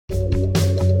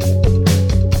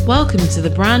Welcome to the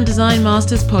Brand Design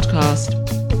Masters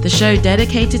podcast, the show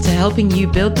dedicated to helping you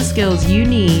build the skills you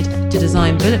need to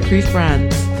design bulletproof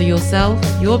brands for yourself,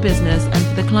 your business, and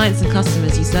for the clients and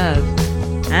customers you serve.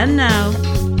 And now,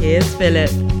 here's Philip.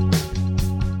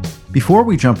 Before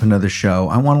we jump into the show,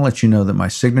 I want to let you know that my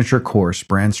signature course,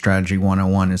 Brand Strategy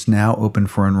 101, is now open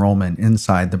for enrollment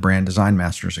inside the Brand Design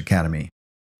Masters Academy.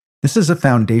 This is a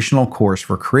foundational course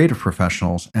for creative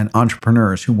professionals and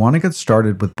entrepreneurs who want to get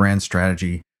started with brand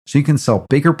strategy so you can sell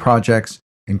bigger projects,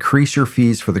 increase your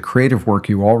fees for the creative work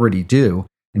you already do,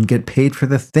 and get paid for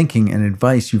the thinking and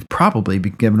advice you've probably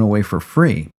been given away for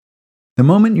free. The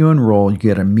moment you enroll, you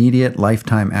get immediate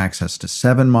lifetime access to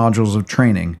 7 modules of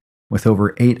training with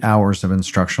over 8 hours of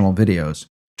instructional videos,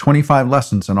 25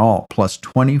 lessons in all, plus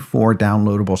 24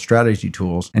 downloadable strategy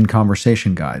tools and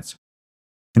conversation guides.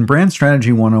 In Brand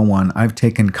Strategy 101, I've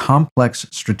taken complex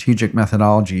strategic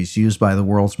methodologies used by the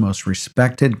world's most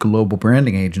respected global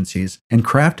branding agencies and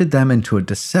crafted them into a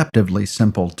deceptively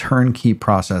simple turnkey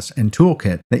process and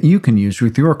toolkit that you can use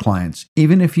with your clients,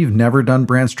 even if you've never done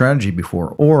brand strategy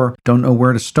before or don't know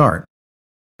where to start.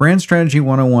 Brand Strategy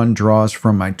 101 draws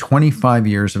from my 25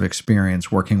 years of experience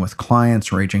working with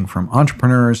clients ranging from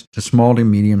entrepreneurs to small to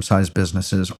medium-sized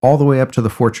businesses, all the way up to the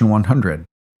Fortune 100.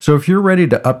 So if you're ready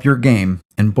to up your game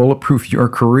and bulletproof your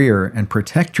career and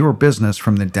protect your business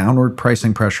from the downward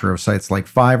pricing pressure of sites like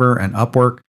Fiverr and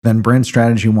Upwork, then Brand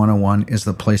Strategy 101 is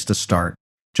the place to start.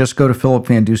 Just go to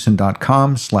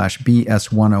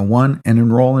philipvandusen.com/BS101 and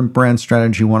enroll in Brand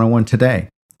Strategy 101 today.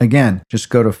 Again, just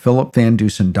go to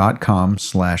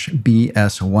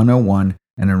philipvandusen.com/BS101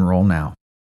 and enroll now.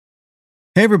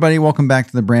 Hey everybody, welcome back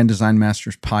to the Brand Design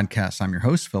Masters podcast. I'm your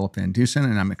host, Philip Van Dusen,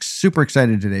 and I'm super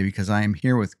excited today because I am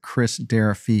here with Chris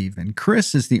Darafiv. And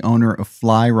Chris is the owner of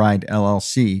Flyride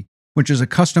LLC, which is a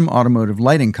custom automotive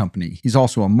lighting company. He's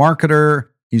also a marketer.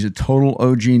 He's a total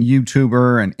OG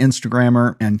YouTuber and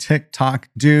Instagrammer and TikTok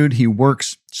dude. He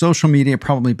works social media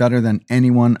probably better than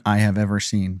anyone I have ever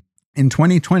seen. In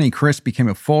 2020, Chris became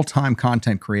a full-time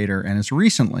content creator and has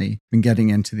recently been getting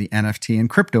into the NFT and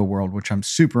crypto world, which I'm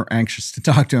super anxious to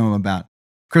talk to him about.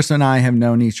 Chris and I have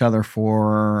known each other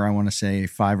for, I want to say,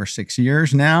 5 or 6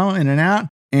 years now, in and out.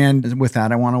 And with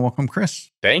that, I want to welcome Chris.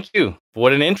 Thank you.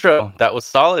 What an intro. That was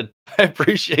solid. I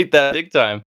appreciate that big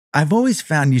time. I've always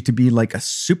found you to be like a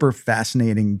super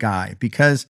fascinating guy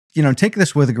because, take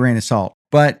this with a grain of salt,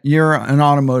 but you're an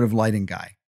automotive lighting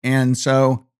guy. And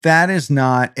so that is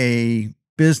not a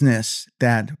business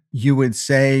that you would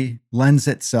say lends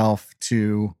itself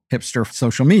to hipster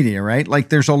social media, right? Like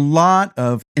there's a lot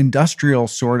of industrial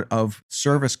sort of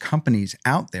service companies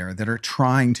out there that are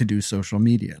trying to do social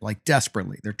media, like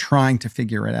desperately. They're trying to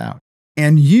figure it out.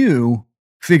 And you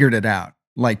figured it out.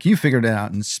 Like you figured it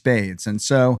out in spades. And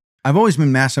so I've always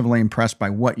been massively impressed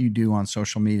by what you do on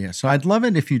social media. So I'd love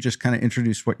it if you just kind of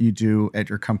introduce what you do at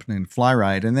your company in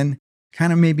Flyride and then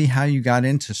kind of maybe how you got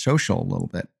into social a little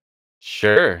bit.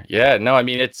 Sure. Yeah. No, I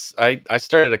mean, I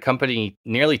started a company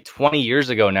nearly 20 years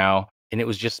ago now, and it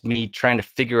was just me trying to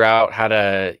figure out how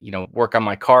to, work on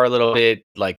my car a little bit.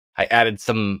 Like I added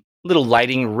some little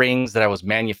lighting rings that I was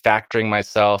manufacturing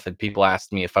myself, and people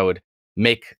asked me if I would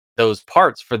make those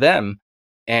parts for them.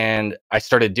 And I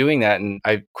started doing that, and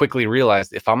I quickly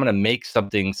realized if I'm going to make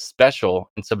something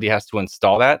special and somebody has to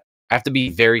install that, I have to be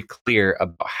very clear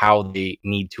about how they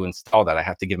need to install that. I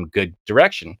have to give them good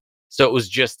direction. So it was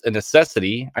just a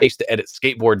necessity. I used to edit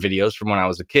skateboard videos from when I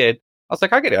was a kid. I was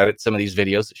like, I could edit some of these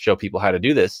videos that show people how to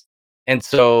do this. And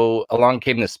so along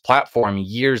came this platform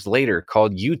years later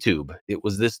called YouTube. It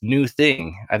was this new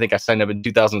thing. I think I signed up in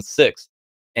 2006.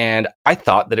 And I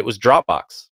thought that it was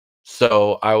Dropbox.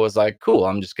 So I was like, cool,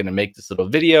 I'm just going to make this little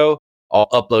video. I'll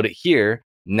upload it here.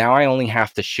 Now I only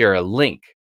have to share a link,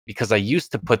 because I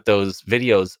used to put those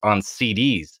videos on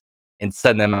CDs and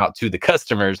send them out to the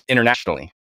customers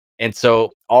internationally. And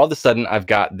so all of a sudden, I've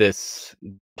got this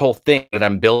whole thing that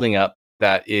I'm building up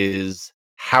that is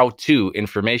how-to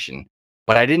information.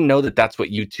 But I didn't know that that's what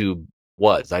YouTube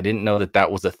was. I didn't know that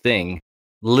that was a thing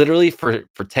literally for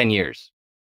 10 years.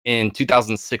 In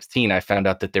 2016, I found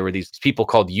out that there were these people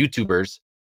called YouTubers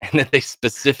and that they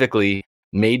specifically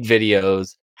made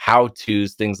videos,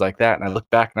 how-tos, things like that. And I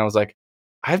looked back and I was like,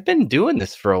 I've been doing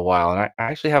this for a while, and I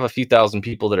actually have a few thousand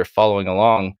people that are following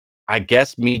along. I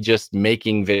guess me just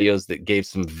making videos that gave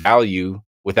some value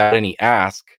without any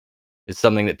ask is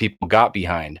something that people got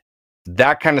behind.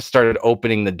 That kind of started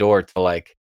opening the door to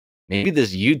like, maybe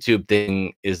this YouTube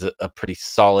thing is a pretty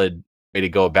solid way to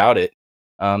go about it.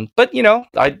 But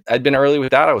I'd been early with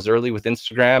that. I was early with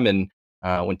Instagram, and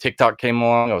when TikTok came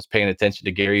along, I was paying attention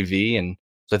to Gary Vee. And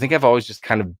so I think I've always just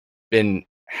kind of been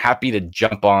happy to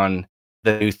jump on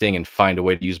the new thing and find a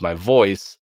way to use my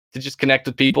voice to just connect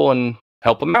with people and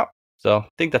help them out. So I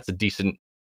think that's a decent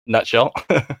nutshell.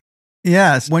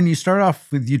 Yes. When you start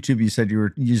off with YouTube, you said you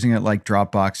were using it like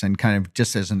Dropbox and kind of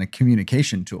just as a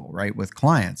communication tool, right, with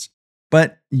clients.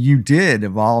 But you did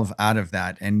evolve out of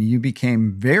that and you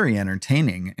became very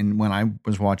entertaining. And when I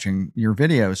was watching your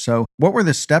videos, so what were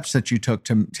the steps that you took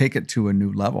to take it to a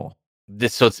new level?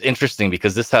 So it's interesting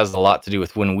because this has a lot to do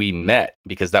with when we met,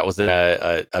 because that was in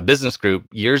a business group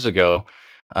years ago.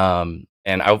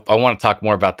 And I want to talk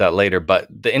more about that later. But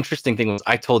the interesting thing was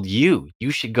I told you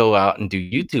should go out and do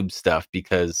YouTube stuff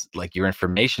because like your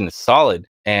information is solid.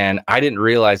 And I didn't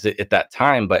realize it at that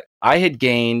time, but I had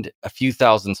gained a few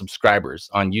thousand subscribers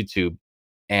on YouTube.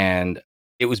 And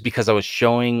it was because I was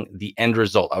showing the end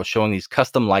result. I was showing these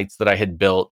custom lights that I had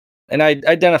built. And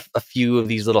I'd done a few of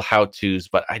these little how-tos,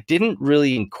 but I didn't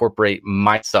really incorporate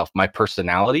myself, my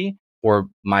personality or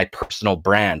my personal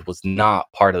brand was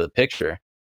not part of the picture.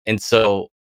 And so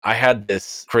I had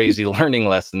this crazy learning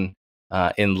lesson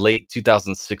in late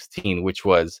 2016, which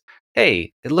was,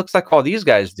 hey, it looks like all these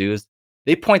guys do is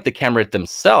they point the camera at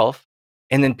themselves,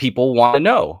 and then people want to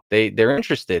know. They're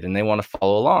interested and they want to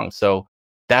follow along. So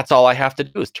that's all I have to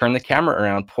do is turn the camera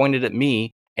around, point it at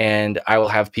me, and I will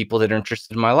have people that are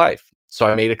interested in my life. So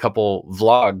I made a couple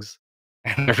vlogs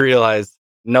and I realized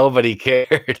nobody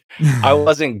cared. I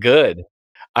wasn't good.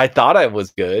 I thought I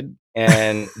was good.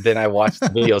 And then I watch the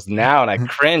videos now and I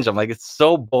cringe. I'm like, it's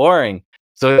so boring.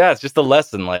 So yeah, it's just a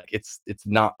lesson. Like it's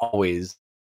not always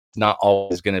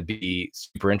going to be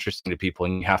super interesting to people.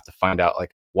 And you have to find out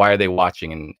like, why are they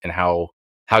watching and how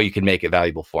you can make it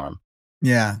valuable for them.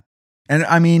 Yeah. And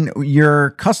I mean,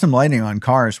 your custom lighting on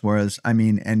cars was, I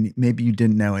mean, and maybe you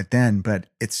didn't know it then, but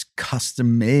it's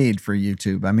custom made for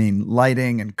YouTube. I mean,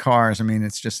 lighting and cars, I mean,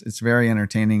 it's very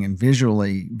entertaining and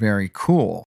visually very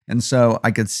cool. And so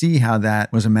I could see how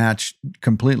that was a match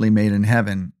completely made in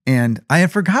heaven. And I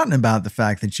had forgotten about the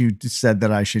fact that you said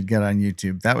that I should get on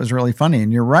YouTube. That was really funny.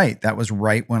 And you're right. That was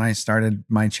right when I started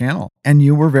my channel. And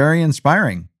you were very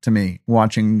inspiring to me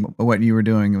watching what you were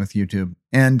doing with YouTube.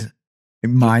 And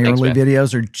my early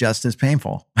videos are just as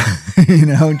painful,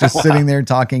 just sitting there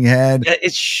talking head. Yeah,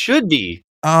 it should be.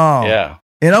 Oh, yeah.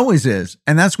 It always is.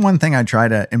 And that's one thing I try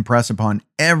to impress upon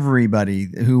everybody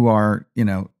who are,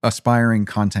 aspiring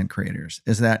content creators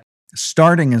is that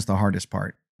starting is the hardest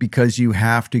part because you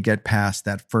have to get past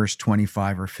that first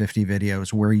 25 or 50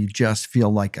 videos where you just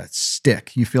feel like a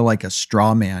stick. You feel like a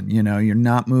straw man, you're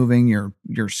not moving.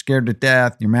 You're scared to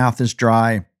death. Your mouth is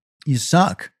dry. You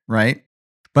suck, right?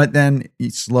 But then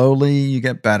slowly you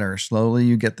get better. Slowly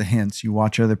you get the hints. You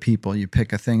watch other people. You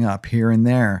pick a thing up here and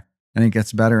there, and it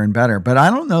gets better and better. But I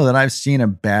don't know that I've seen a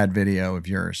bad video of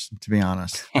yours, to be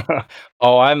honest.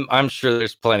 Oh, I'm sure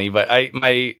there's plenty. But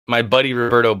my buddy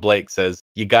Roberto Blake says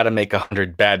you got to make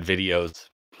 100 bad videos.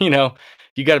 You got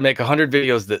to make 100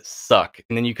 videos that suck,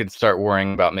 and then you can start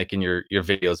worrying about making your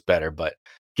videos better. But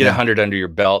get 100 under your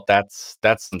belt. That's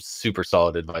some super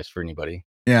solid advice for anybody.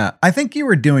 Yeah, I think you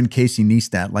were doing Casey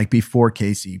Neistat like before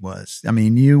Casey was. I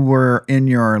mean, you were in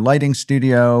your lighting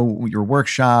studio, your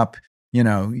workshop,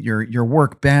 your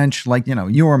workbench, like,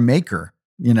 you were a maker,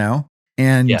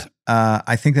 and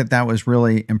I think that was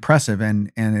really impressive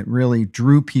and it really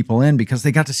drew people in because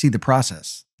they got to see the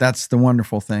process. That's the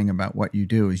wonderful thing about what you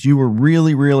do is you were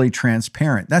really, really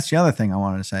transparent. That's the other thing I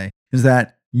wanted to say is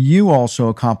that you also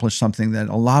accomplished something that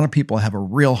a lot of people have a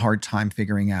real hard time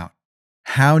figuring out.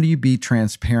 How do you be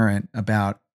transparent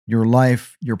about your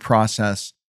life, your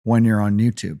process when you're on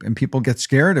YouTube? And people get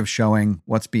scared of showing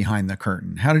what's behind the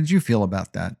curtain. How did you feel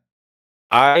about that?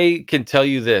 I can tell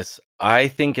you this. I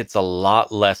think it's a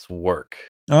lot less work.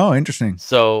 Oh, interesting.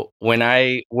 So when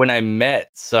I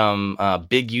met some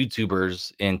big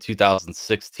YouTubers in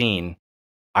 2016,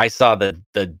 I saw the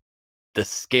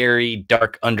scary,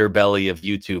 dark underbelly of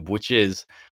YouTube, which is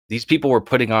these people were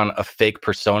putting on a fake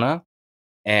persona.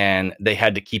 And they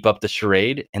had to keep up the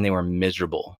charade and they were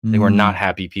miserable. They were not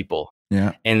happy people.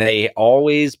 Yeah. And they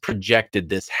always projected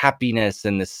this happiness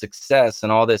and this success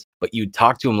and all this, but you'd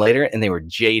talk to them later and they were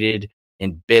jaded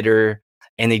and bitter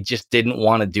and they just didn't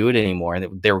want to do it anymore.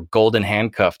 And they were golden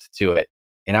handcuffed to it.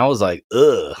 And I was like,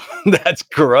 ugh, that's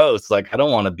gross. Like, I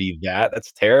don't want to be that.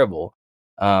 That's terrible.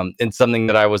 And something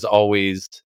that I was always,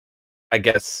 I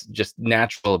guess, just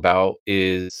natural about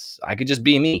is I could just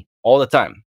be me all the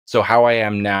time. So how I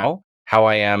am now, how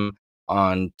I am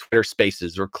on Twitter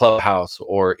Spaces or Clubhouse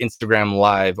or Instagram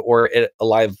Live or at a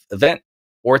live event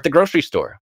or at the grocery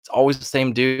store. It's always the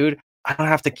same dude. I don't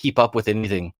have to keep up with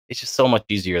anything. It's just so much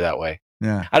easier that way.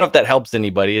 Yeah. I don't know if that helps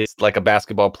anybody. It's like a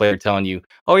basketball player telling you,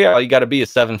 oh yeah, you got to be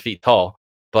 7 feet tall.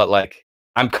 But like,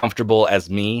 I'm comfortable as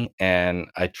me, and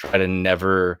I try to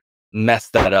never mess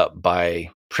that up by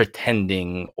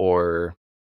pretending or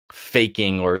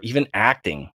faking or even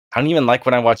acting. I don't even like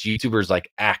when I watch YouTubers like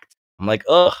act. I'm like,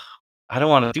 ugh, I don't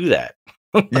want to do that.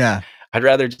 Yeah. I'd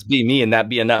rather just be me and that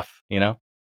be enough, you know?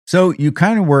 So you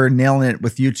kind of were nailing it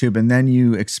with YouTube, and then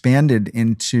you expanded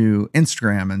into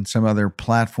Instagram and some other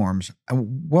platforms.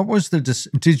 What was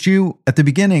did you, at the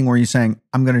beginning, were you saying,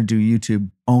 I'm going to do YouTube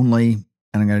only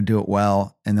and I'm going to do it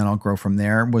well, and then I'll grow from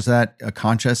there? Was that a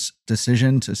conscious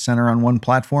decision to center on one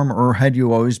platform, or had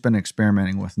you always been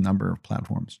experimenting with a number of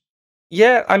platforms?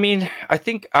 Yeah, I mean, I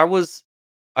think I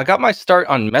got my start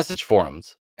on message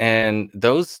forums, and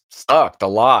those sucked a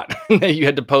lot. You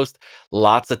had to post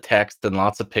lots of text and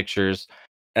lots of pictures.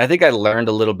 And I think I learned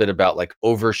a little bit about like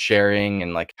oversharing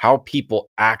and like how people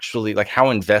actually like how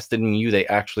invested in you they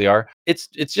actually are. It's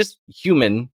just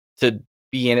human to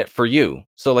be in it for you.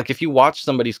 So like if you watch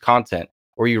somebody's content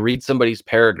or you read somebody's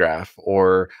paragraph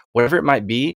or whatever it might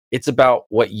be, it's about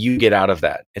what you get out of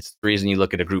that. It's the reason you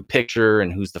look at a group picture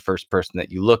and who's the first person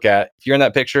that you look at. If you're in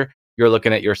that picture, you're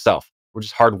looking at yourself. We're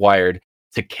just hardwired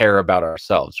to care about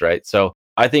ourselves, right? So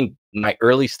I think my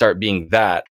early start being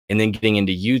that and then getting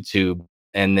into YouTube.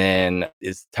 And then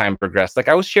as time progressed, like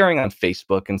I was sharing on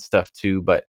Facebook and stuff too,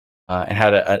 but and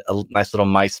had a nice little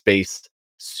MySpace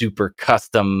super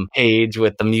custom page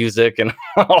with the music and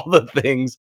all the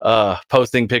things,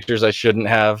 posting pictures I shouldn't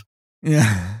have.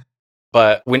 Yeah.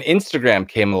 But when Instagram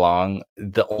came along,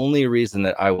 the only reason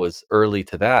that I was early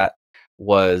to that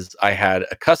was I had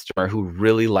a customer who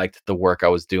really liked the work I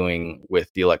was doing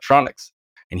with the electronics.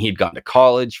 And he'd gone to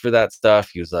college for that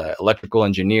stuff. He was an electrical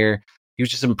engineer. He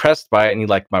was just impressed by it and he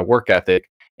liked my work ethic.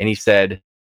 And he said,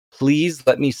 please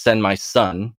let me send my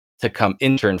son to come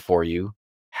intern for you.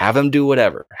 Have him do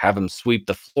whatever. Have him sweep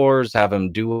the floors, have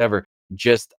him do whatever.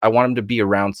 Just, I want him to be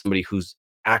around somebody who's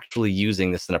actually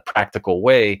using this in a practical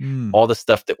way, Mm. all the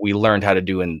stuff that we learned how to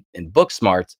do in book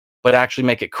smarts, but actually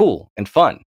make it cool and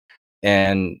fun.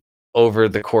 And over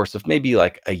the course of maybe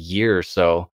like a year or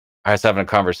so, I was having a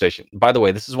conversation. By the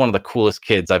way, this is one of the coolest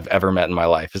kids I've ever met in my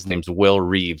life. His name's Will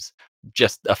Reeves,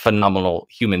 just a phenomenal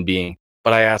human being.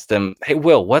 But I asked him, "Hey,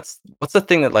 Will, what's the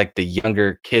thing that like the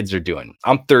younger kids are doing?"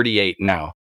 I'm 38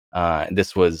 now.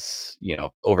 This was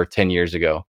over 10 years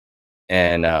ago,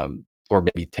 and or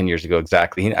maybe 10 years ago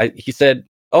exactly. He said,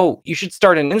 "Oh, you should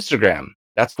start an Instagram.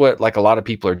 That's what like a lot of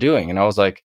people are doing." And I was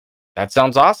like, "That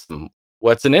sounds awesome.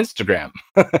 What's an Instagram?"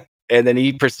 And then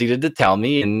he proceeded to tell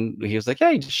me, and he was like,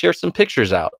 "Hey, just share some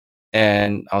pictures out."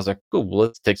 And I was like, "Cool, well,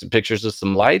 let's take some pictures of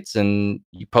some lights," and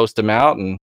you post them out.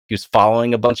 And he was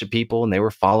following a bunch of people, and they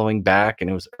were following back. And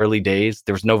it was early days.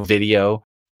 There was no video,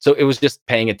 so it was just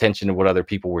paying attention to what other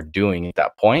people were doing at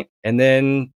that point. And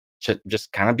then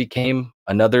just kind of became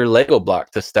another Lego block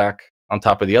to stack on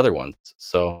top of the other ones.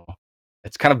 So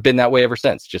it's kind of been that way ever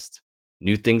since. Just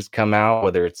new things come out,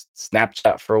 whether it's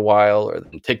Snapchat for a while or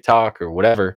then TikTok or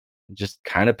whatever, just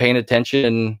kind of paying attention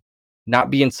and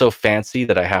not being so fancy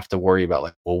that I have to worry about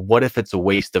like, well, what if it's a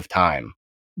waste of time?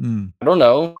 Mm. I don't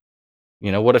know.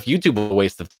 What if YouTube was a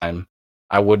waste of time?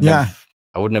 I wouldn't Yeah. have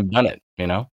I wouldn't have done it.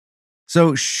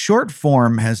 So short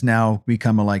form has now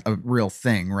become a real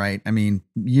thing, right? I mean,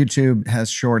 YouTube has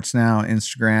shorts now,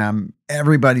 Instagram,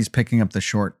 everybody's picking up the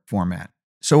short format.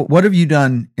 So what have you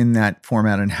done in that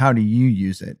format and how do you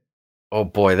use it? Oh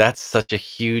boy, that's such a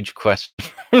huge question.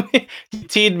 You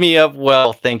teed me up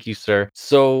well. Thank you, sir.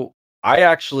 So I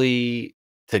actually,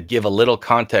 to give a little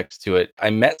context to it, I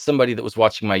met somebody that was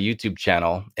watching my YouTube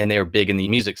channel and they were big in the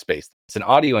music space. It's an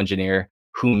audio engineer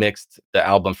who mixed the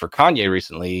album for Kanye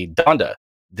recently, Donda.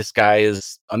 This guy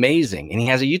is amazing and he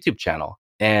has a YouTube channel.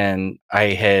 And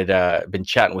I had been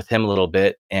chatting with him a little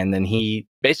bit. And then he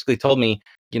basically told me,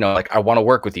 like, I want to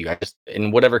work with you. I just,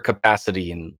 in whatever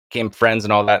capacity, and became friends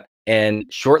and all that. And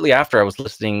shortly after, I was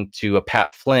listening to a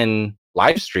Pat Flynn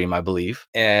live stream, I believe.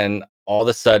 And all of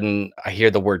a sudden, I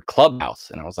hear the word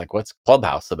Clubhouse. And I was like, what's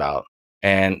Clubhouse about?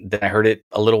 And then I heard it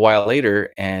a little while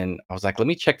later. And I was like, let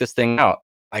me check this thing out.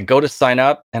 I go to sign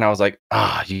up and I was like,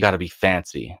 you got to be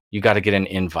fancy. You got to get an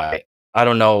invite. I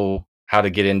don't know how to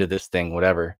get into this thing,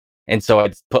 whatever. And so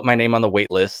I put my name on the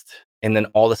wait list. And then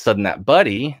all of a sudden, that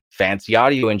buddy, fancy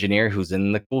audio engineer who's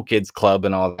in the cool kids club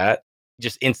and all that,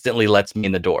 just instantly lets me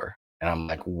in the door. And I'm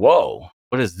like, whoa,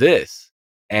 what is this?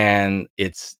 And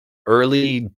it's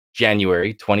early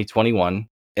January 2021.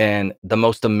 And the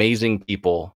most amazing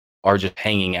people are just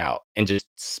hanging out and just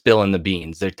spilling the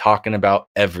beans. They're talking about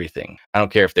everything. I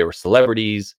don't care if they were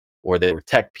celebrities or they were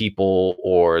tech people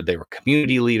or they were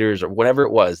community leaders or whatever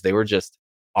it was. They were just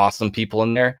awesome people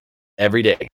in there every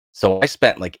day. So I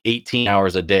spent like 18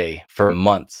 hours a day for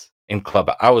months in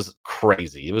Club. I was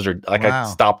crazy. It was like I Wow.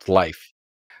 stopped life.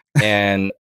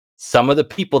 And some of the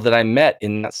people that I met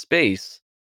in that space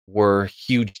were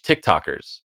huge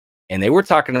TikTokers. And they were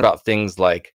talking about things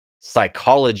like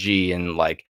psychology and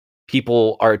like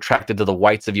people are attracted to the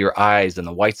whites of your eyes and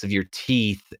the whites of your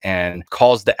teeth and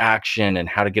calls to action and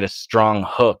how to get a strong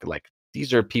hook. Like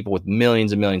these are people with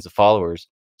millions and millions of followers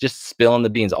just spilling the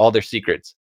beans, all their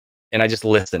secrets. And I just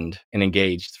listened and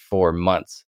engaged for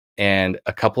months. And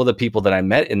a couple of the people that I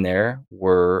met in there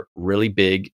were really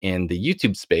big in the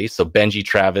YouTube space. So Benji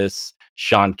Travis,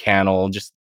 Sean Cannell,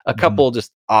 just a Mhm. couple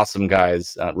just awesome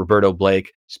guys, Roberto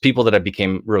Blake, just people that I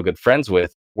became real good friends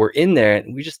with were in there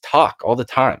and we just talk all the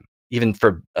time. Even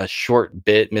for a short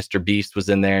bit, Mr. Beast was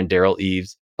in there and Daryl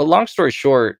Eves. But long story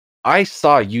short, I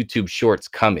saw YouTube Shorts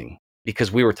coming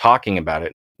because we were talking about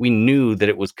it. We knew that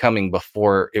it was coming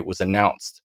before it was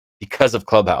announced because of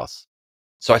Clubhouse.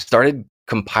 So I started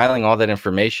compiling all that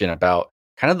information about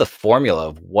kind of the formula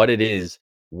of what it is,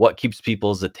 what keeps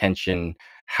people's attention,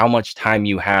 how much time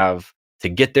you have to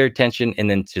get their attention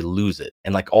and then to lose it,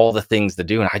 and like all the things to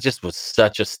do. And I just was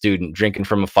such a student drinking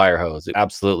from a fire hose.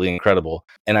 Absolutely incredible.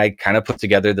 And I kind of put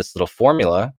together this little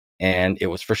formula and it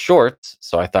was for shorts.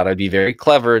 So I thought I'd be very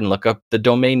clever and look up the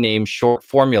domain name Short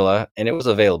Formula and it was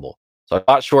available. So I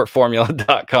bought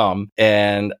shortformula.com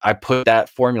and I put that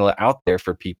formula out there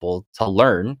for people to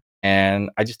learn. And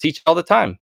I just teach all the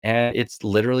time. And it's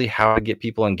literally how to get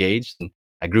people engaged. And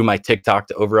I grew my TikTok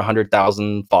to over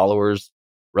 100,000 followers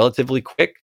relatively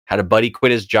quick. Had a buddy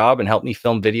quit his job and helped me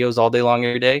film videos all day long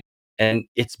every day. And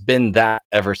it's been that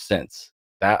ever since.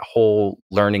 That whole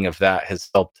learning of that has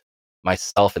helped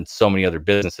myself and so many other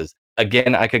businesses.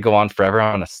 Again, I could go on forever.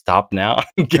 I'm going to stop now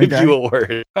and give Okay. you a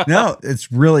word. No,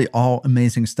 it's really all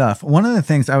amazing stuff. One of the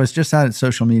things, I was just out at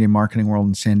Social Media Marketing World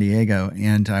in San Diego,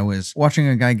 and I was watching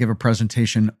a guy give a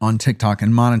presentation on TikTok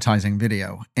and monetizing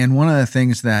video. And one of the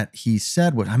things that he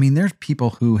said was, I mean, there's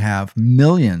people who have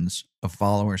millions of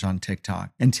followers on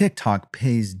TikTok, and TikTok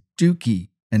pays dookie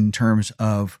in terms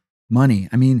of money.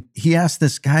 I mean, he asked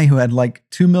this guy who had like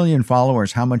 2 million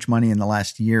followers how much money in the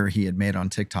last year he had made on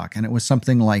TikTok. And it was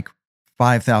something like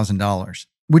 $5,000,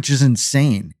 which is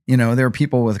insane. You know, there are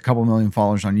people with a couple million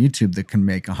followers on YouTube that can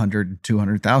make $100,000,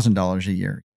 $200,000 a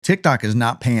year. TikTok is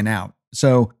not paying out.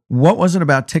 So what was it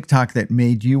about TikTok that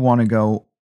made you want to go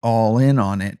all in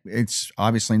on it? It's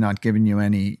obviously not giving you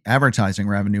any advertising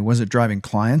revenue. Was it driving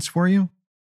clients for you?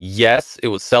 Yes, it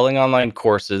was selling online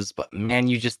courses, but man,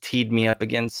 you just teed me up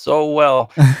again so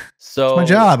well. It's my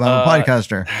job. I'm a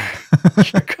podcaster.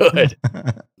 You're good.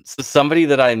 So somebody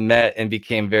that I met and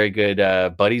became very good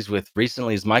buddies with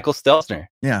recently is Michael Stelzner.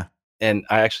 Yeah. And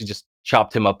I actually just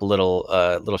chopped him up a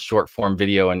little short form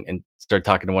video and started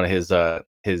talking to one of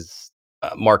his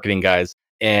marketing guys.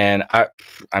 And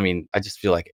I mean, I just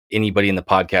feel like anybody in the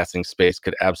podcasting space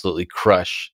could absolutely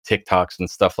crush TikToks and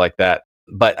stuff like that.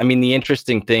 But I mean, the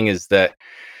interesting thing is that,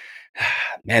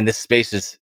 man, this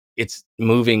space it's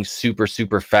moving super,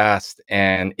 super fast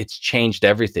and it's changed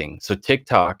everything. So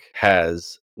TikTok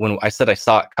has, when I said I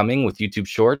saw it coming with YouTube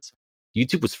Shorts,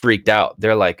 YouTube was freaked out.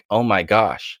 They're like, oh my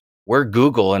gosh, we're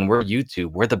Google and we're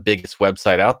YouTube. We're the biggest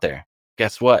website out there.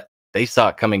 Guess what? They saw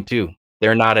it coming too.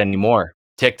 They're not anymore.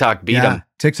 TikTok beat them.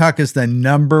 TikTok is the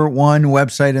number one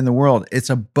website in the world. It's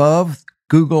above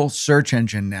Google search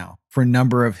engine now for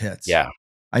number of hits. Yeah.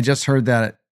 I just heard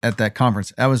that at that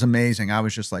conference. That was amazing. I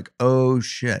was just like, oh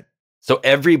shit. So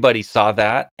everybody saw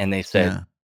that and they said, Yeah.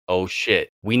 oh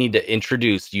shit, we need to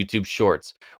introduce YouTube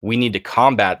Shorts. We need to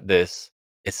combat this,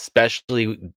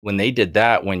 especially when they did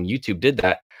that, when YouTube did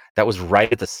that, that was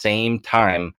right at the same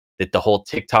time that the whole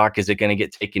TikTok, is it going to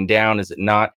get taken down? Is it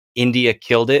not? India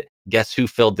killed it. Guess who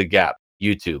filled the gap?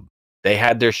 YouTube. They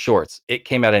had their shorts. It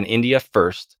came out in India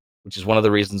first, which is one of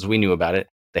the reasons we knew about it.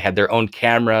 They had their own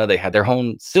camera. They had their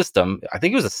own system. I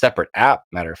think it was a separate app,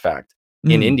 matter of fact,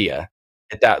 in India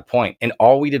at that point. And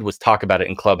all we did was talk about it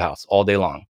in Clubhouse all day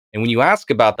long. And when you ask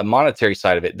about the monetary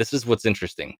side of it, this is what's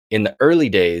interesting. In the early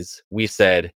days, we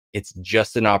said it's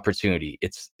just an opportunity.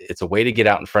 It's a way to get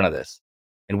out in front of this.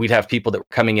 And we'd have people that were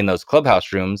coming in those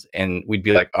Clubhouse rooms and we'd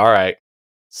be like, all right,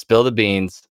 spill the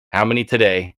beans. How many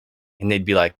today? And they'd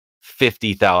be like,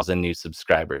 50,000 new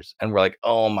subscribers. And we're like,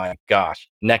 oh my gosh.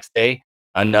 Next day,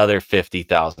 another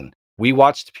 50,000. We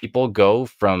watched people go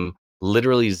from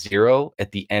literally zero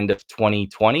at the end of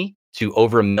 2020 to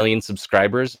over 1 million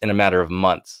subscribers in a matter of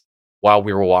months while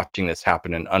we were watching this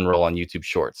happen and unroll on YouTube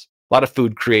Shorts. A lot of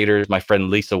food creators. My friend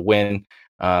Lisa Wynn,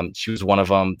 she was one of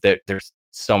them. There's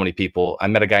so many people. I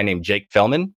met a guy named Jake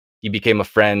Fellman. He became a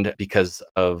friend because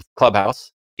of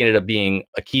Clubhouse. He ended up being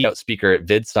a keynote speaker at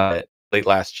VidSummit late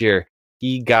last year.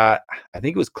 He got, I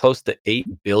think it was close to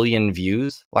 8 billion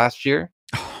views last year.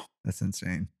 Oh, that's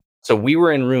insane. So we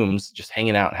were in rooms just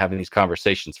hanging out and having these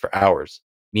conversations for hours.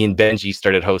 Me and Benji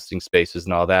started hosting spaces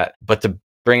and all that. But to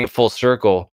bring it full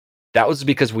circle, that was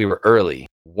because we were early.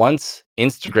 Once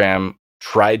Instagram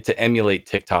tried to emulate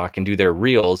TikTok and do their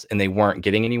reels and they weren't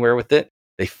getting anywhere with it,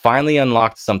 they finally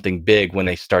unlocked something big when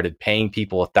they started paying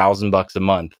people $1,000 a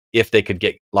month if they could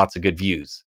get lots of good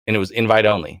views. And it was invite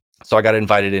only. So I got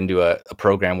invited into a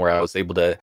program where I was able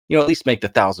to, at least make the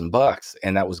 $1,000.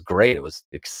 And that was great. It was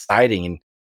exciting. And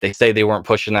they say they weren't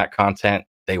pushing that content.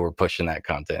 They were pushing that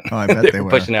content. Oh, I bet they were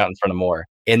pushing out in front of more.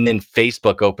 And then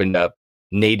Facebook opened up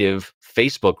native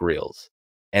Facebook reels.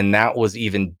 And that was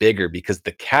even bigger because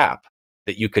the cap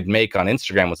that you could make on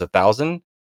Instagram was 1,000,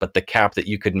 but the cap that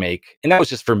you could make, and that was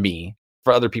just for me,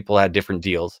 for other people had different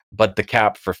deals, but the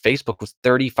cap for Facebook was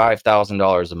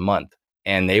 $35,000 a month.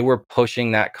 And they were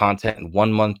pushing that content, and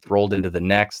 1 month rolled into the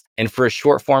next. And for a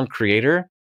short form creator,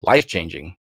 life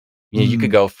changing. You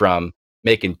could go from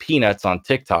making peanuts on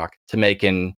TikTok to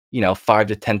making, $5,000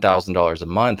 to $10,000 a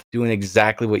month doing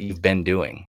exactly what you've been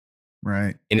doing.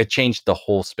 Right. And it changed the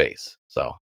whole space.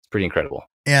 So it's pretty incredible.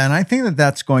 Yeah. And I think that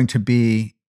that's going to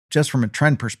be, just from a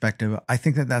trend perspective, I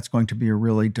think that that's going to be a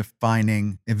really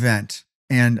defining event.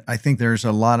 And I think there's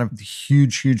a lot of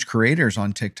huge creators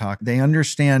on TikTok. They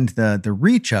understand the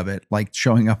reach of it, like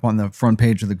showing up on the front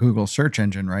page of the Google search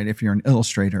engine, right? If you're an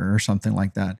illustrator or something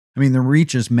like that. I mean, the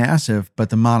reach is massive, but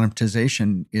the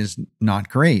monetization is not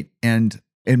great. And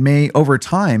it may, over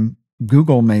time,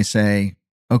 Google may say,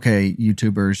 okay,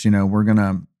 YouTubers,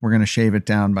 we're gonna shave it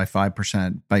down by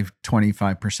 5%, by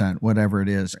 25%, whatever it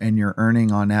is, and your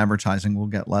earning on advertising will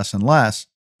get less and less.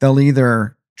 They'll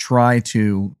either try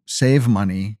to save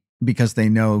money because they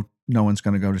know no one's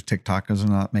going to go to TikTok because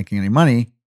they're not making any money,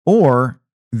 or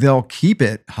they'll keep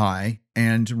it high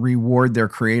and reward their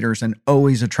creators and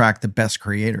always attract the best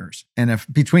creators. And if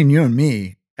between you and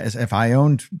me, as if I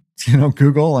owned,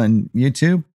 Google and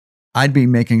YouTube, I'd be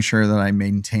making sure that I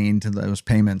maintained those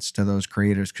payments to those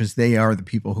creators because they are the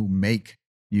people who make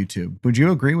YouTube. Would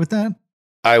you agree with that?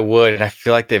 I would. And I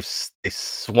feel like they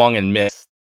swung and missed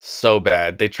so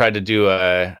bad. They tried to do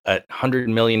a $100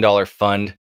 million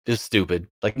fund. Just stupid.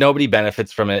 Like nobody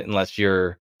benefits from it unless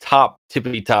you're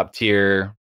tippity top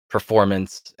tier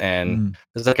performance. And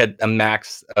there's like a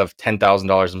max of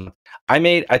 $10,000 a month.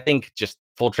 I think just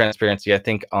full transparency, I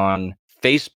think on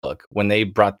Facebook, when they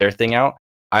brought their thing out,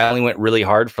 I only went really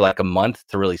hard for like a month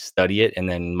to really study it. And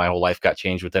then my whole life got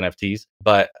changed with NFTs.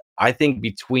 But I think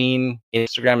between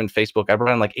Instagram and Facebook, I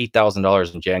brought in like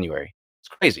 $8,000 in January. It's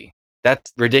crazy.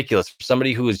 That's ridiculous for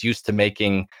somebody who was used to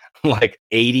making like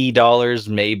 $80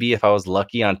 maybe if I was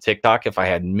lucky on TikTok, if I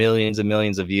had millions and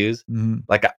millions of views.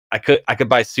 Like I could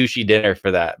buy sushi dinner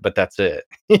for that, but that's it.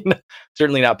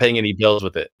 Certainly not paying any bills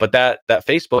with it. But that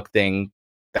Facebook thing,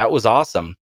 that was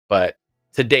awesome. But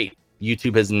to date,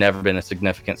 YouTube has never been a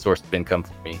significant source of income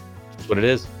for me. That's what it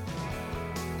is.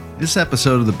 This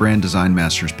episode of the Brand Design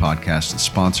Masters podcast is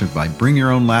sponsored by Bring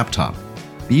Your Own Laptop.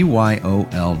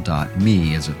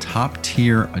 BYOL.me is a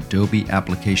top-tier Adobe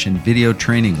application video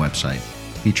training website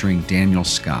featuring Daniel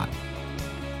Scott.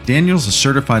 Daniel's a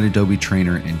certified Adobe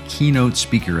trainer and keynote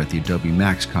speaker at the Adobe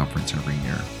Max conference every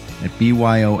year. At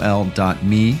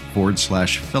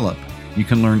BYOL.me/Philip, you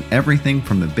can learn everything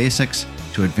from the basics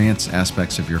to advanced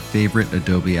aspects of your favorite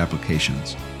Adobe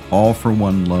applications, all for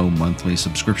one low monthly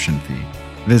subscription fee.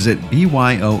 Visit BYOL.me/Philip,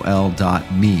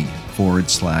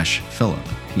 PHILIP.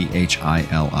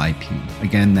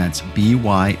 Again, that's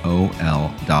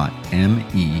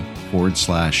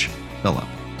BYOL.me/Philip.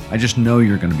 I just know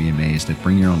you're going to be amazed at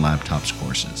Bring Your Own Laptop's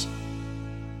courses.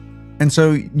 And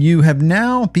so you have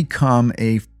now become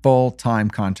a full-time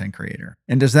content creator.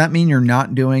 And does that mean you're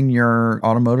not doing your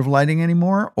automotive lighting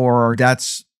anymore, or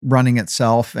that's running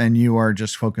itself and you are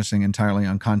just focusing entirely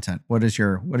on content? What is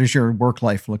your work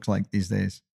life look like these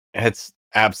days? It's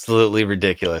absolutely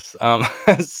ridiculous.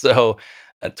 So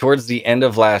towards the end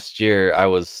of last year, I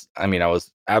was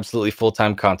absolutely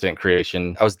full-time content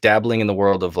creation. I was dabbling in the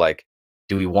world of like,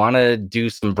 do we want to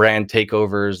do some brand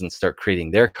takeovers and start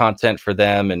creating their content for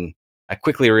them? And I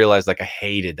quickly realized like I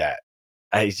hated that.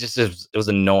 It was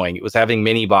annoying. It was having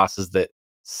mini bosses that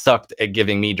sucked at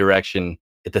giving me direction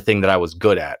at the thing that I was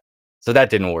good at. So that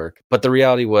didn't work. But the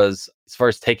reality was, as far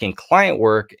as taking client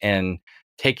work and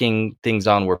taking things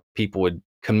on where people would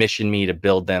commission me to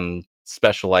build them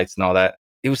special lights and all that,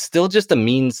 it was still just a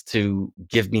means to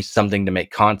give me something to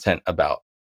make content about.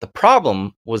 The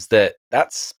problem was that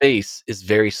space is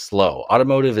very slow.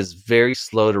 Automotive is very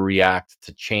slow to react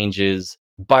to changes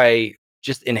by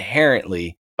just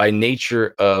inherently, by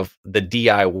nature of the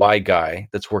DIY guy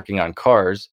that's working on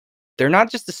cars, they're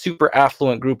not just a super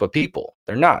affluent group of people.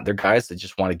 They're not. They're guys that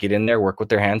just want to get in there, work with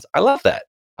their hands. I love that.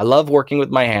 I love working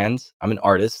with my hands. I'm an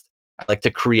artist. I like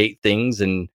to create things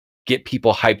and get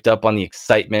people hyped up on the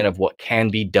excitement of what can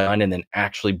be done and then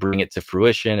actually bring it to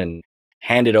fruition and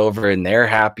hand it over and they're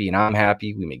happy and I'm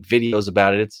happy. We make videos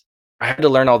about it. I had to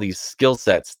learn all these skill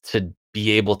sets to be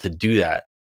able to do that.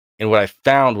 And what I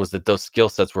found was that those skill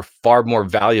sets were far more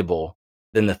valuable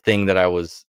than the thing that I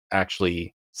was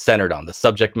actually centered on. The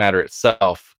subject matter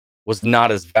itself was not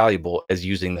as valuable as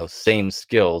using those same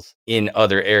skills in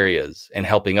other areas and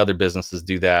helping other businesses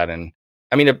do that. And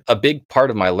I mean, a big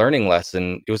part of my learning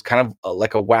lesson, it was kind of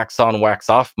like a wax on, wax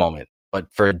off moment,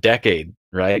 but for a decade,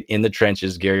 right? In the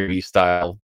trenches, Gary Vee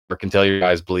style, work until your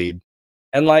eyes bleed.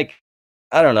 And like,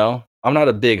 I don't know, I'm not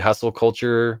a big hustle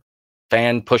culture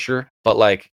fan pusher, but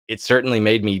like it certainly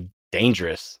made me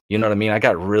dangerous. You know what I mean? I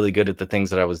got really good at the things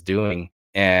that I was doing.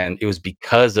 And it was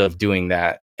because of doing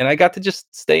that. And I got to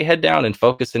just stay head down and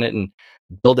focus in it and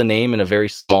build a name in a very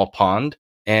small pond.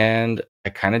 And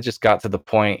I kind of just got to the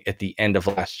point at the end of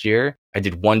last year. I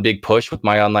did one big push with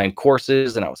my online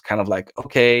courses, and I was kind of like,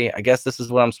 okay, I guess this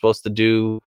is what I'm supposed to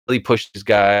do. Really push these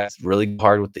guys really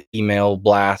hard with the email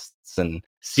blasts and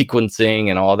sequencing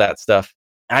and all that stuff.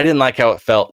 I didn't like how it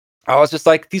felt. I was just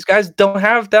like, these guys don't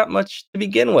have that much to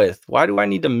begin with. Why do I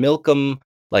need to milk them,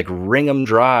 like wring them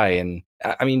dry? And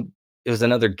I mean, it was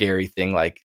another Gary thing.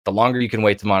 Like, the longer you can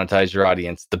wait to monetize your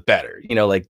audience, the better. You know,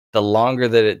 like the longer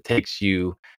that it takes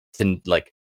you to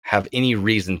like have any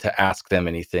reason to ask them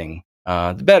anything,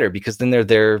 the better, because then they're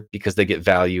there because they get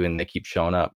value and they keep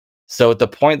showing up. So at the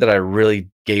point that I really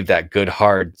gave that good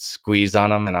hard squeeze on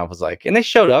them, and I was like, and they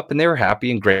showed up and they were happy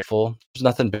and grateful. There's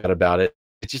nothing bad about it.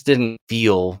 It just didn't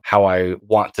feel how I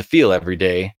want to feel every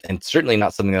day, and certainly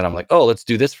not something that I'm like, oh, let's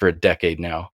do this for a decade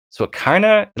now. So it kind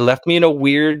of left me in a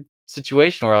weird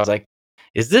situation where I was like,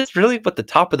 is this really what the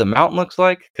top of the mountain looks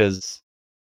like? Because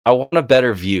I want a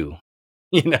better view.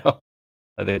 You know,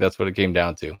 I think that's what it came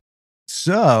down to.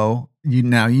 So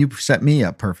you set me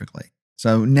up perfectly.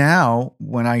 So now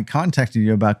when I contacted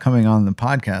you about coming on the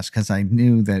podcast, because I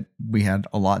knew that we had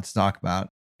a lot to talk about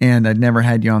and I'd never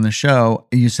had you on the show,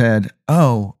 you said,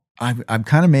 oh, I've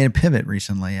kind of made a pivot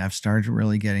recently. I've started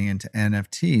really getting into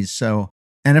NFTs. So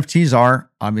NFTs are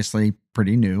obviously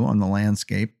pretty new on the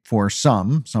landscape for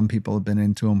some. Some people have been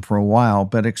into them for a while,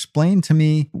 but explain to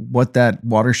me what that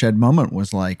watershed moment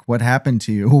was like. What happened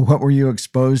to you? What were you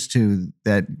exposed to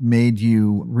that made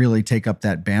you really take up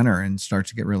that banner and start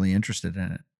to get really interested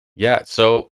in it? Yeah.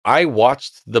 So I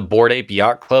watched the Bored Ape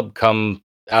Yacht Club come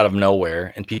out of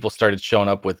nowhere, and people started showing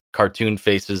up with cartoon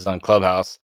faces on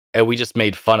Clubhouse, and we just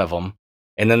made fun of them.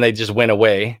 And then they just went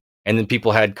away. And then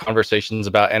people had conversations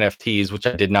about NFTs, which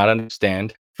I did not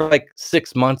understand, for like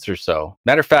 6 months or so.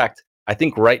 Matter of fact, I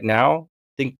think right now,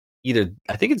 I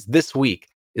think it's this week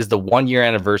is the 1 year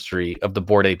anniversary of the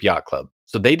Bored Ape Yacht Club.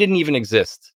 So they didn't even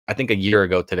exist, I think, a year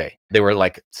ago today. They were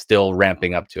like still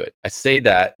ramping up to it. I say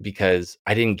that because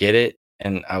I didn't get it.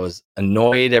 And I was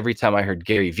annoyed every time I heard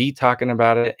Gary Vee talking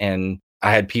about it. And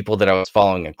I had people that I was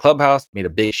following in Clubhouse made a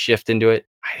big shift into it.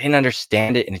 I didn't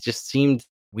understand it. And it just seemed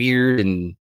weird.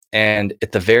 And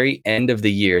at the very end of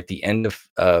the year, at the end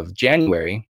of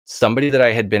January, somebody that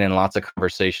I had been in lots of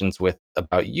conversations with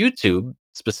about YouTube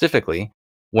specifically,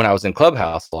 when I was in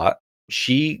Clubhouse a lot,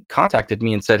 she contacted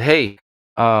me and said, hey,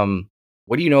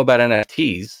 what do you know about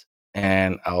NFTs?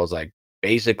 And I was like,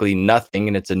 basically nothing.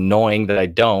 And it's annoying that I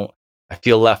don't. I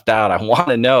feel left out. I want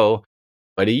to know,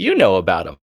 what do you know about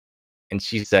them? And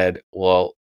she said,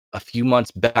 well, a few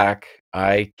months back,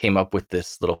 I came up with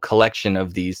this little collection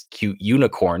of these cute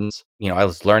unicorns. You know, I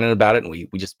was learning about it and we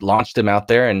just launched them out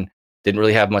there and didn't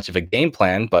really have much of a game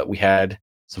plan, but we had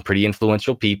some pretty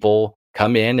influential people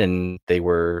come in and they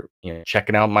were, you know,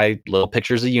 checking out my little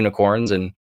pictures of unicorns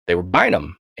and they were buying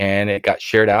them. And it got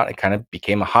shared out. It kind of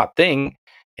became a hot thing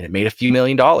and it made a few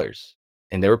 $1,000,000.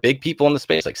 And there were big people in the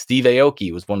space, like Steve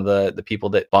Aoki was one of the people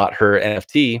that bought her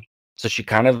NFT. So she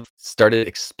kind of started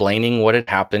explaining what had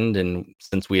happened. And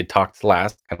since we had talked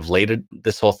last, kind of laid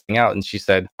this whole thing out. And she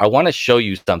said, I want to show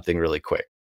you something really quick.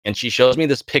 And she shows me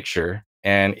this picture.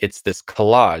 And it's this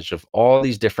collage of all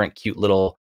these different cute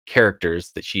little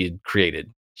characters that she had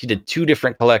created. She did 2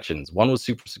 different collections. One was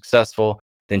super successful.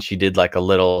 Then she did like a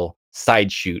little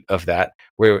side shoot of that,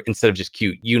 where instead of just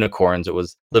cute unicorns, it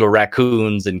was little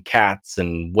raccoons and cats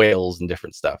and whales and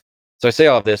different stuff. So I say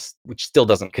all of this, which still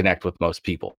doesn't connect with most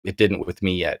people. It didn't with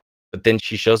me yet. But then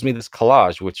she shows me this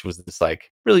collage, which was this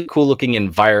like really cool looking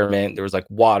environment. There was like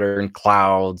water and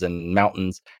clouds and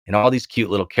mountains and all these cute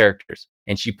little characters.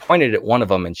 And she pointed at one of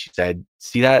them and she said,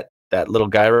 "See that little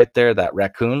guy right there, that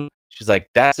raccoon?" She's like,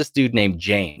 "That's this dude named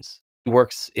James. He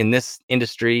works in this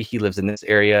industry. He lives in this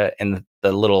area. And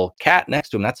the little cat next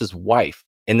to him, that's his wife.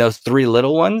 And those three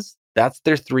little ones, that's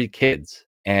their three kids."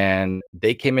 And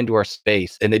they came into our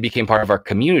space and they became part of our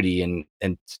community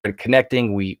and started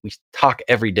connecting. We talk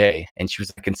every day. And she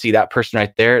was, "I can see that person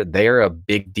right there. They're a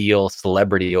big deal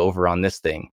celebrity over on this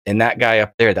thing. And that guy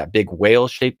up there, that big whale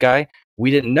shaped guy,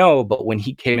 we didn't know, but when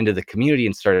he came into the community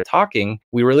and started talking,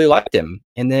 we really liked him."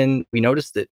 And then we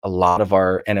noticed that a lot of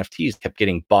our NFTs kept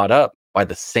getting bought up by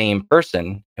the same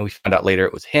person. And we found out later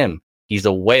it was him. He's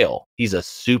a whale. He's a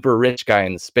super rich guy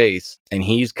in the space, and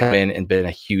he's come in and been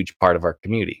a huge part of our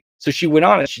community. So she went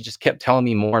on and she just kept telling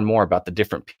me more and more about the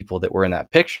different people that were in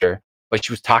that picture, but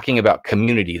she was talking about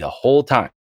community the whole time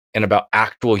and about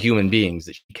actual human beings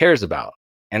that she cares about.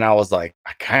 And I was like,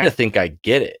 I kind of think I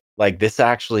get it. Like this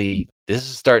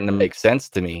is starting to make sense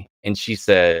to me. And she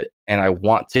said, "And I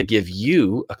want to give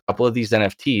you a couple of these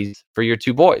NFTs for your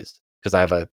two boys, because I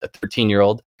have a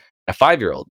 13-year-old, a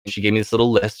 5-year-old." And she gave me this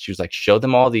little list. She was like, "Show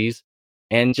them all these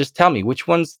and just tell me which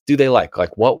ones do they like?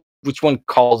 Like which one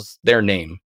calls their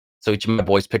name?" So each of my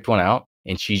boys picked one out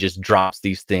and she just drops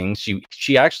these things.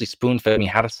 She actually spoon fed me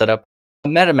how to set up a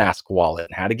MetaMask wallet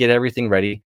and how to get everything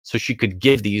ready so she could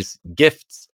give these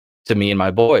gifts to me and my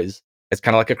boys. It's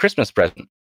kind of like a Christmas present.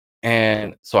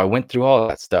 And so I went through all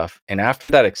that stuff. And after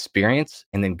that experience,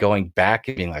 and then going back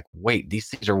and being like, wait, these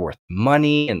things are worth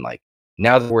money. And like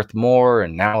now they're worth more.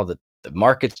 And now the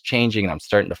market's changing. And I'm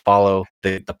starting to follow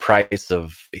the price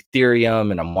of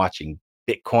Ethereum. And I'm watching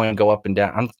Bitcoin go up and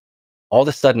down. All of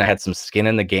a sudden, I had some skin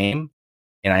in the game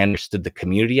and I understood the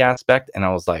community aspect. And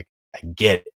I was like, I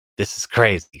get it. This is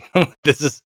crazy.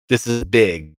 This is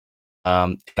big.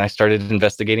 And I started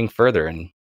investigating further. And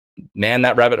man,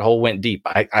 that rabbit hole went deep.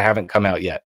 I haven't come out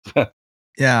yet.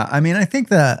 Yeah, I mean, I think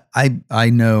that I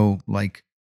know like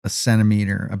a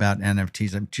centimeter about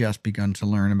NFTs. I've just begun to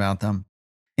learn about them.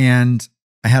 And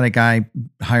I had a guy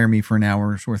hire me for an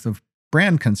hour's worth of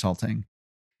brand consulting.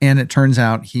 And it turns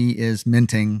out he is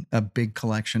minting a big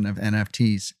collection of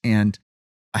NFTs. And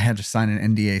I had to sign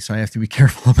an NDA, so I have to be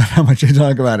careful about how much I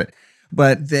talk about it.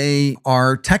 But they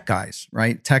are tech guys,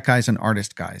 right? Tech guys and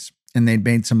artist guys. And they'd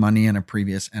made some money in a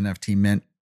previous NFT mint.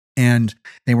 And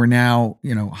they were now,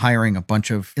 hiring a bunch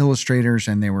of illustrators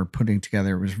and they were putting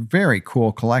together, it was a very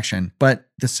cool collection. But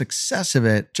the success of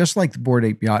it, just like the Bored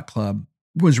Ape Yacht Club,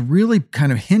 was really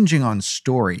kind of hinging on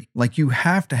story. Like you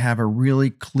have to have a really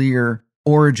clear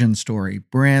origin story,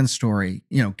 brand story,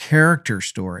 character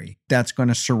story that's going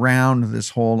to surround this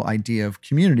whole idea of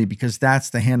community, because that's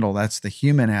the handle, that's the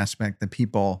human aspect that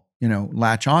people,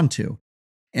 latch onto.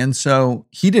 And so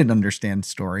he didn't understand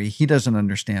story. He doesn't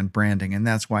understand branding. And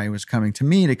that's why he was coming to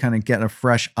me to kind of get a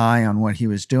fresh eye on what he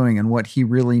was doing and what he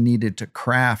really needed to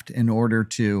craft in order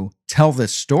to tell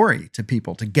this story to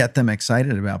people, to get them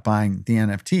excited about buying the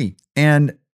NFT.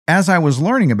 And as I was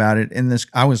learning about it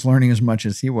I was learning as much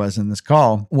as he was in this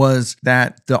call, was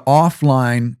that the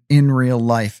offline in real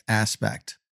life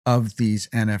aspect of these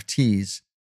NFTs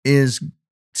is,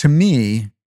 to me,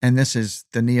 and this is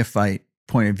the neophyte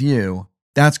point of view,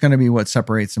 that's going to be what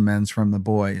separates the men's from the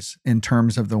boys in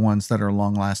terms of the ones that are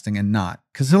long lasting and not.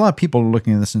 Because a lot of people are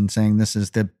looking at this and saying this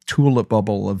is the tulip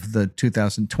bubble of the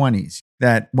 2020s,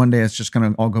 that one day it's just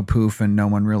going to all go poof and no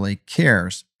one really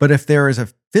cares. But if there is a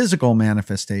physical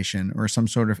manifestation or some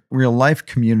sort of real life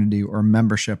community or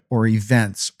membership or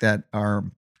events that are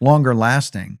longer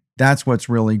lasting, that's what's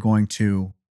really going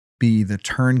to be the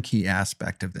turnkey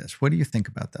aspect of this. What do you think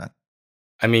about that?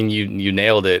 I mean, you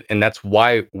nailed it. And that's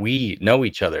why we know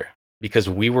each other, because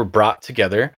we were brought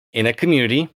together in a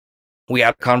community. We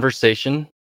had a conversation.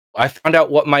 I found out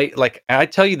what I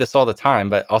tell you this all the time,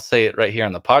 but I'll say it right here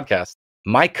on the podcast.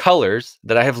 My colors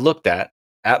that I have looked at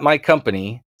my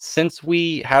company since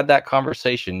we had that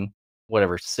conversation,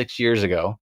 6 years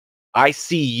ago, I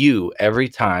see you every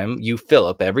time,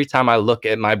 Philip, every time I look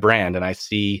at my brand and I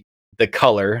see the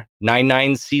color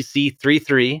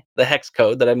 99CC33, the hex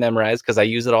code that I memorized because I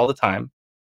use it all the time.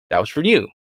 That was for you.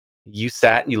 You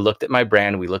sat and you looked at my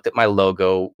brand. We looked at my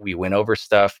logo. We went over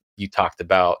stuff. You talked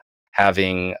about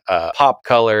having a pop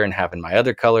color and having my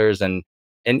other colors. And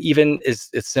even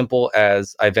as simple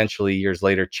as I eventually years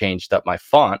later changed up my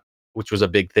font, which was a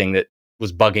big thing that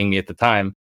was bugging me at the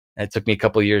time. And it took me a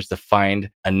couple of years to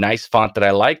find a nice font that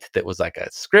I liked that was like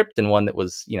a script and one that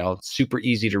was, super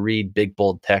easy to read, big,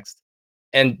 bold text.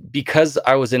 And because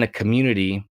I was in a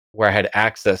community where I had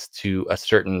access to a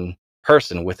certain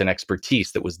person with an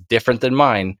expertise that was different than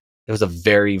mine, it was a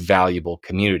very valuable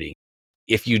community.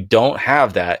 If you don't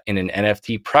have that in an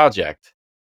NFT project,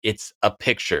 it's a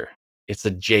picture, it's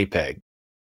a JPEG.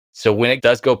 So when it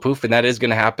does go poof, and that is going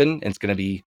to happen, and it's going to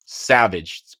be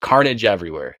savage, it's carnage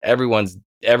everywhere. Everyone's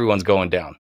going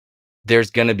down.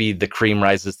 There's going to be the cream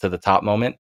rises to the top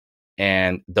moment.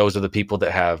 And those are the people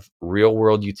that have real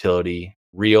world utility,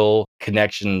 real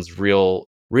connections, real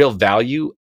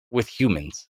value with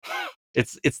humans.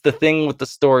 It's the thing with the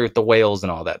story with the whales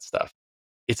and all that stuff.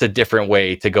 It's a different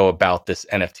way to go about this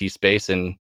NFT space.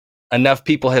 And enough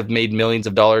people have made millions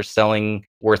of dollars selling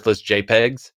worthless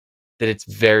JPEGs that it's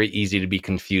very easy to be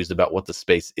confused about what the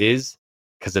space is,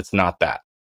 because it's not that.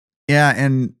 Yeah.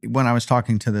 And when I was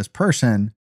talking to this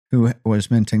person who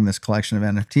was minting this collection of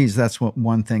NFTs, that's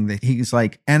one thing that he's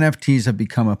like, NFTs have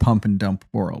become a pump and dump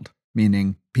world,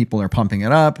 meaning people are pumping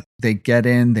it up, they get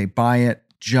in, they buy it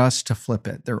just to flip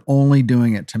it. They're only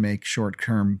doing it to make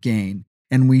short-term gain.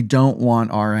 And we don't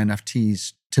want our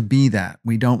NFTs to be that.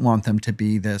 We don't want them to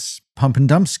be this pump and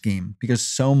dump scheme, because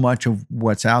so much of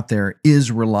what's out there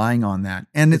is relying on that.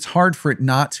 And it's hard for it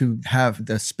not to have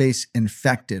the space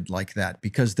infected like that,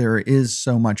 because there is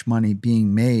so much money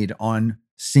being made on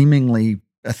seemingly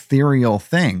ethereal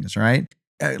things, right?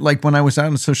 Like when I was out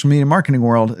in the social media marketing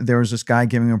world, there was this guy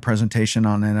giving a presentation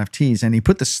on NFTs, and he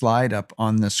put the slide up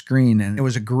on the screen, and it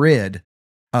was a grid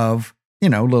of,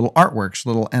 little artworks,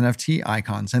 little NFT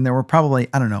icons. And there were probably,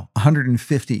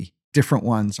 150 different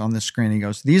ones on the screen. He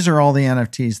goes, these are all the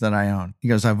NFTs that I own. He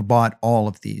goes, I've bought all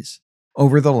of these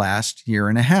over the last year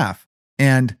and a half.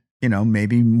 And,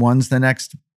 maybe one's the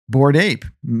next Bored Ape,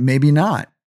 maybe not.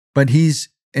 But he's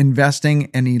investing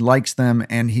and he likes them,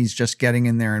 and he's just getting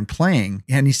in there and playing.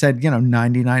 And he said,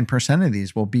 99% of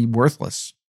these will be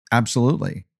worthless.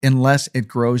 Absolutely. Unless it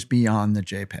grows beyond the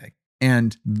JPEG.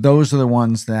 And those are the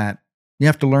ones that you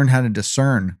have to learn how to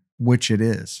discern which it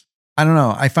is. I don't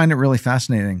know. I find it really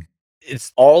fascinating.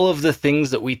 It's all of the things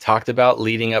that we talked about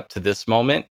leading up to this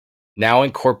moment. Now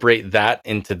incorporate that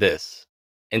into this.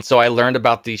 And so I learned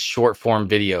about these short form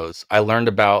videos. I learned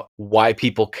about why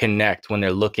people connect when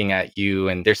they're looking at you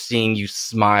and they're seeing you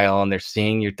smile and they're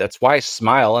seeing you. That's why I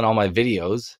smile in all my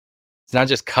videos. It's not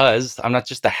just 'cause I'm not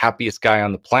just the happiest guy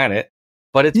on the planet,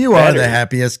 but it's you better. Are the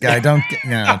happiest guy. Don't get,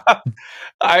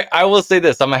 I will say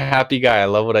this. I'm a happy guy. I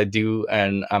love what I do,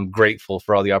 and I'm grateful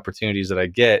for all the opportunities that I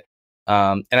get.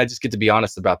 And I just get to be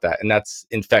honest about that. And that's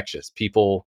infectious.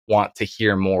 People want to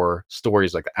hear more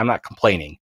stories like that. I'm not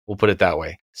complaining. We'll put it that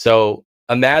way. So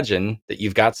imagine that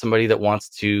you've got somebody that wants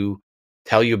to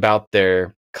tell you about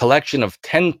their collection of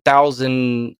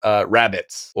 10,000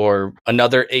 rabbits, or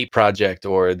another ape project,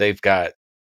 or they've got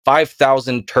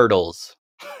 5,000 turtles.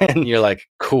 And you're like,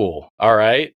 cool. All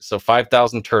right. So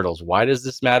 5,000 turtles. Why does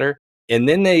this matter? And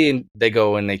then they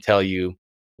go and they tell you,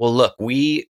 well, look,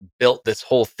 we built this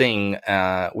whole thing.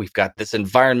 We've got this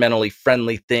environmentally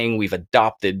friendly thing. We've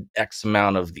adopted X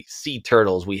amount of these sea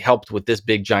turtles. We helped with this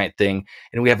big giant thing.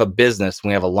 And we have a business.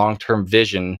 We have a long-term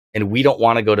vision. And we don't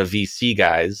want to go to VC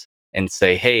guys and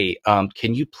say, hey,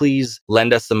 can you please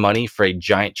lend us some money for a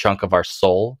giant chunk of our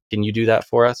soul? Can you do that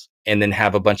for us? And then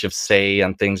have a bunch of say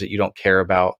on things that you don't care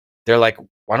about. They're like,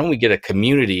 why don't we get a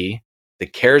community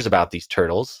that cares about these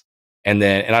turtles? And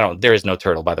there is no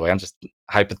turtle, by the way. I'm just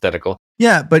hypothetical.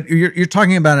 Yeah, but you're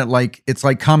talking about it like it's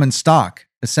like common stock.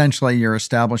 Essentially, you're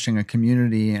establishing a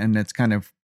community, and it's kind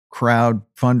of crowd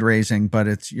fundraising,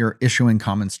 but you're issuing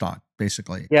common stock,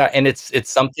 basically. Yeah, and it's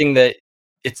something that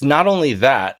it's not only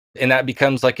that, and that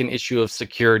becomes like an issue of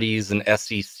securities and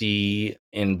SEC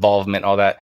involvement, all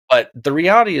that. But the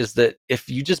reality is that if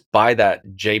you just buy that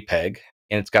JPEG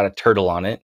and it's got a turtle on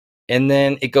it, and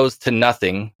then it goes to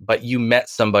nothing, but you met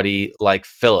somebody like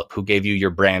Philip who gave you your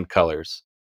brand colors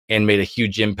and made a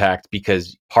huge impact,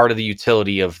 because part of the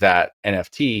utility of that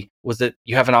NFT was that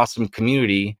you have an awesome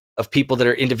community of people that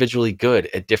are individually good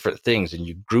at different things, and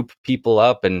you group people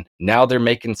up, and now they're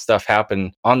making stuff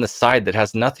happen on the side that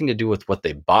has nothing to do with what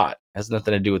they bought, has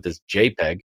nothing to do with this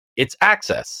JPEG. It's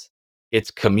access. It's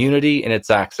community and it's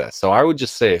access. So I would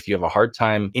just say, if you have a hard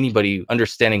time, anybody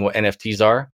understanding what NFTs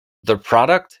are, the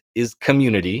product is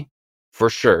community for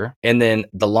sure. And then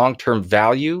the long-term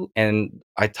value. And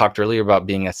I talked earlier about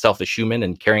being a selfish human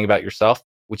and caring about yourself,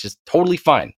 which is totally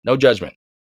fine. No judgment.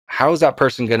 How is that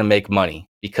person going to make money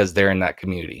because they're in that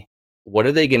community? What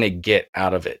are they going to get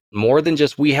out of it? More than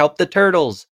just, we help the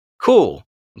turtles. Cool.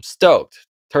 I'm stoked.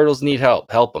 Turtles need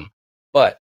help. Help them.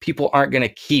 But people aren't going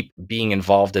to keep being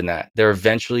involved in that. They're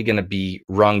eventually going to be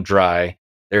wrung dry.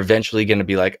 They're eventually going to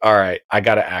be like, all right, I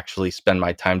got to actually spend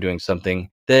my time doing something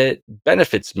that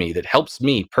benefits me, that helps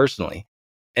me personally.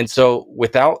 And so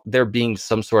without there being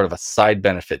some sort of a side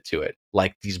benefit to it,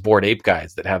 like these Bored Ape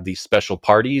guys that have these special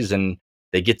parties and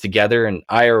they get together and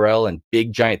IRL and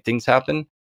big giant things happen,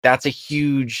 that's a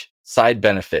huge side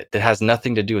benefit that has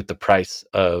nothing to do with the price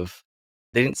of,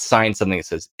 they didn't sign something that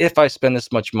says, if I spend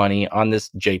this much money on this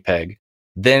JPEG,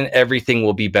 then everything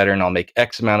will be better and I'll make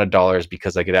X amount of dollars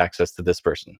because I get access to this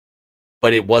person.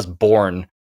 But it was born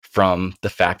from the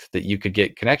fact that you could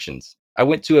get connections. I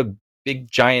went to a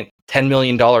big giant $10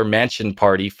 million mansion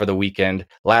party for the weekend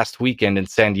last weekend in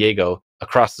San Diego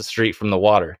across the street from the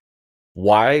water.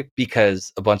 Why?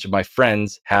 Because a bunch of my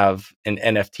friends have an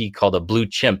NFT called a Blue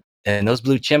Chimp. And those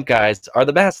Blue Chimp guys are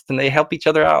the best and they help each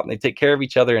other out and they take care of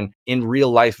each other. And in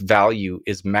real life, value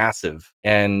is massive.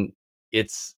 And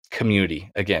it's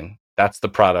community. Again, that's the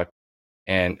product.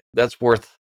 And that's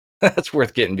worth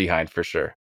getting behind for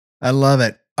sure. I love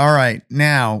it. All right.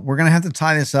 Now we're going to have to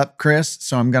tie this up, Chris.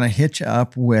 So I'm going to hit you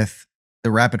up with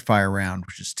the rapid fire round,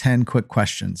 which is 10 quick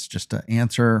questions. Just to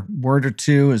answer word or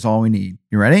two is all we need.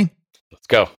 You ready? Let's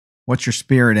go. What's your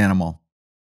spirit animal?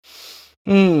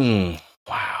 Wow.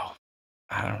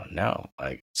 I don't know.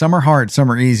 Like, some are hard,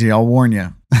 some are easy. I'll warn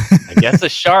you. I guess a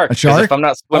shark. A shark? If I'm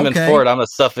not swimming for it, I'm going to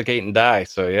suffocate and die.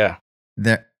 So yeah.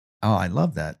 Oh, I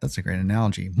love that. That's a great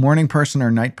analogy. Morning person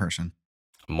or night person?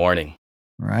 Morning.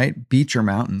 All right. Beach or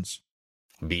mountains?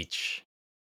 Beach.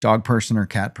 Dog person or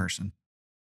cat person?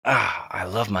 I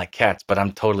love my cats, but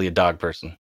I'm totally a dog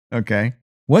person. Okay.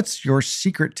 What's your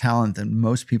secret talent that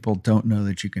most people don't know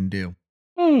that you can do?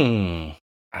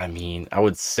 I mean, I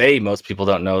would say most people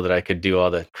don't know that I could do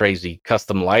all the crazy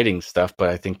custom lighting stuff, but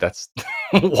I think that's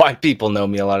why people know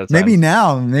me a lot of times. Maybe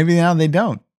now they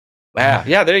don't.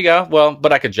 Yeah, there you go. Well,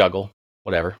 but I could juggle,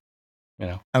 whatever, you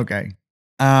know. Okay.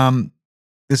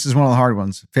 This is one of the hard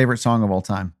ones. Favorite song of all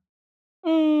time?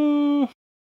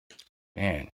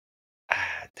 Man,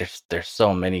 there's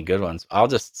so many good ones. I'll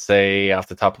just say off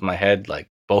the top of my head, like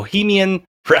Bohemian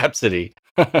Rhapsody.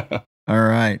 All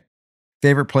right.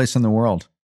 Favorite place in the world?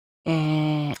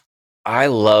 I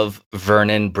love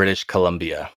Vernon, British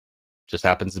Columbia. Just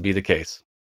happens to be the case.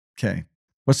 Okay.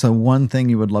 What's the one thing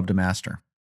you would love to master?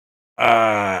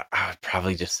 I would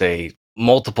probably just say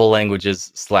multiple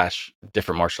languages /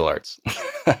 different martial arts.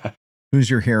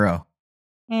 Who's your hero?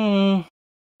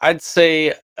 I'd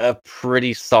say a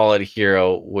pretty solid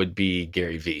hero would be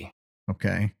Gary Vee.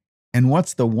 Okay. And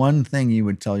what's the one thing you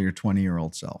would tell your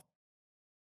 20-year-old self?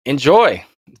 Enjoy.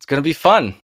 It's going to be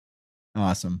fun.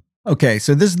 Awesome. Okay.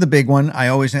 So this is the big one. I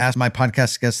always ask my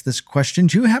podcast guests this question.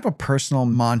 Do you have a personal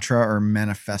mantra or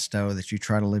manifesto that you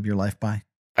try to live your life by?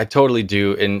 I totally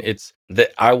do. And it's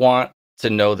that I want to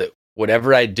know that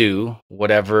whatever I do,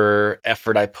 whatever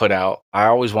effort I put out, I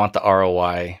always want the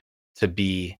ROI to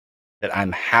be that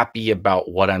I'm happy about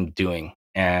what I'm doing.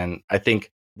 And I think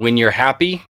when you're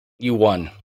happy, you won.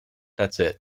 That's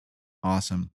it.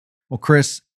 Awesome. Well,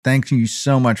 Chris, thank you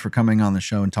so much for coming on the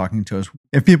show and talking to us.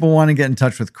 If people want to get in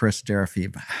touch with Chris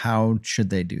Derefeeb, how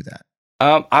should they do that?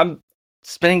 I'm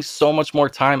spending so much more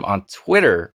time on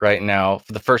Twitter right now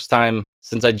for the first time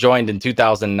since I joined in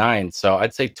 2009. So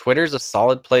I'd say Twitter's a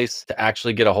solid place to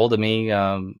actually get a hold of me.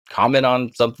 Comment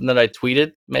on something that I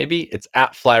tweeted, maybe. It's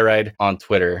 @Flyride on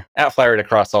Twitter. @Flyride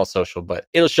across all social, but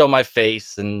it'll show my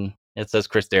face and it says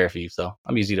Chris Derefeeb, so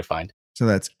I'm easy to find. So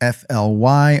that's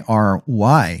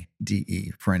FLYRYDE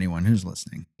for anyone who's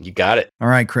listening. You got it. All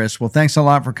right, Chris. Well, thanks a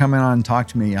lot for coming on and talk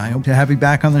to me. I hope to have you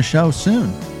back on the show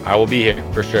soon. I will be here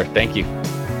for sure. Thank you.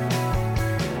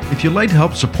 If you'd like to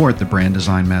help support the Brand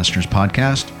Design Masters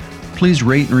podcast, please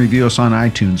rate and review us on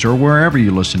iTunes or wherever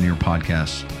you listen to your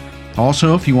podcasts.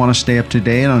 Also, if you want to stay up to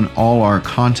date on all our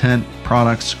content,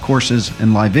 products, courses,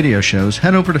 and live video shows,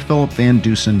 head over to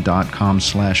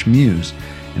philipvandusen.com/muse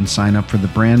and sign up for the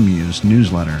Brand Muse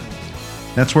newsletter.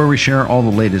 That's where we share all the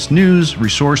latest news,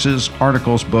 resources,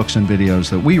 articles, books, and videos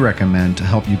that we recommend to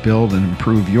help you build and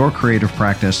improve your creative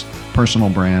practice, personal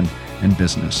brand, and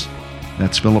business.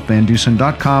 That's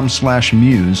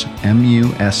philipvandusen.com/muse,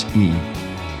 MUSE.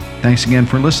 Thanks again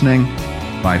for listening.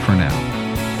 Bye for now.